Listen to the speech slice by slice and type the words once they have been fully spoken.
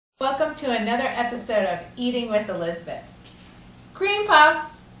Welcome to another episode of Eating with Elizabeth. Cream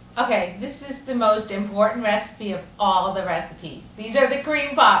puffs. Okay, this is the most important recipe of all the recipes. These are the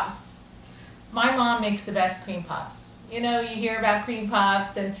cream puffs. My mom makes the best cream puffs. You know, you hear about cream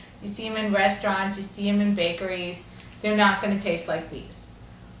puffs and you see them in restaurants, you see them in bakeries. They're not going to taste like these.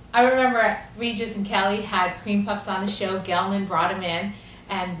 I remember Regis and Kelly had cream puffs on the show. Gelman brought them in,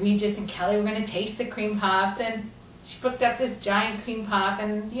 and Regis and Kelly were going to taste the cream puffs, and she picked up this giant cream puff,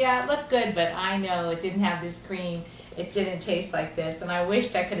 and yeah, it looked good, but I know it didn't have this cream. It didn't taste like this, and I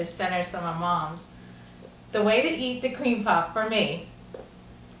wished I could have sent her some of Mom's. The way to eat the cream puff, for me,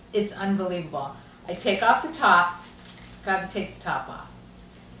 it's unbelievable. I take off the top, got to take the top off.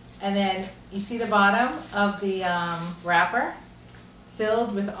 And then you see the bottom of the wrapper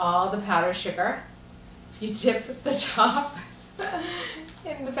filled with all the powdered sugar. You dip the top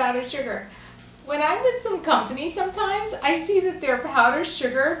in the powdered sugar. When I'm with some company sometimes, I see that their powdered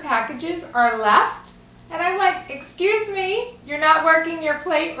sugar packages are left. And I'm like, excuse me, you're not working your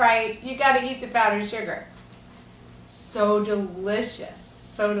plate right. You got to eat the powdered sugar. So delicious.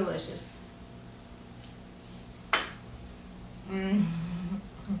 So delicious.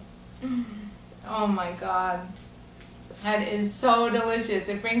 Oh my God. That is so delicious.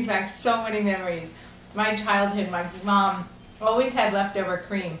 It brings back so many memories. My childhood, my mom always had leftover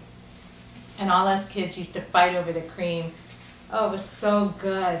cream. And all us kids used to fight over the cream. Oh, it was so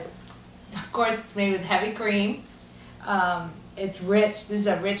good. Of course, it's made with heavy cream. It's rich. This is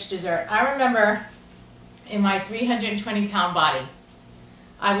a rich dessert. I remember in my 320-pound body,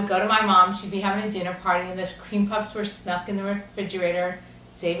 I would go to my mom. She'd be having a dinner party, and those cream puffs were snuck in the refrigerator,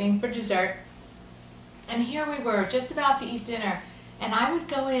 saving for dessert. And here we were, just about to eat dinner. And I would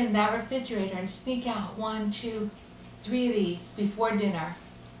go in that refrigerator and sneak out 1, 2, 3 of these before dinner.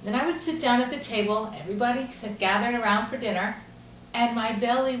 Then I would sit down at the table, everybody gathered around for dinner, and my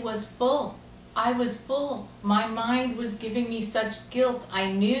belly was full. I was full. My mind was giving me such guilt.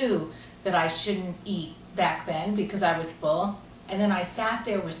 I knew that I shouldn't eat back then because I was full. And then I sat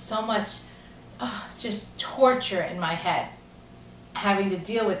there with so much just torture in my head, having to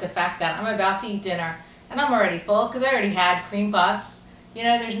deal with the fact that I'm about to eat dinner and I'm already full because I already had cream puffs. You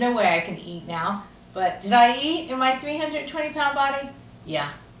know, there's no way I can eat now. But did I eat in my 320-pound body? Yeah.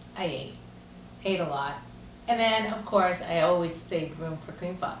 I ate a lot. And then, of course, I always saved room for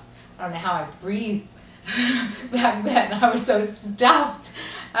cream puffs. I don't know how I breathed back then. I was so stuffed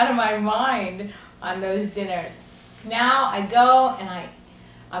out of my mind on those dinners. Now I go and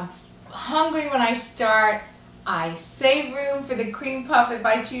I'm hungry when I start. I save room for the cream puff if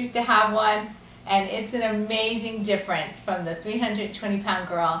I choose to have one. And it's an amazing difference from the 320-pound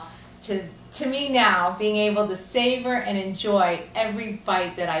girl to me now, being able to savor and enjoy every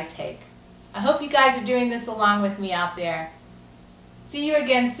bite that I take. I hope you guys are doing this along with me out there. See you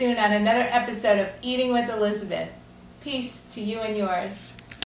again soon on another episode of Eating with Elizabeth. Peace to you and yours.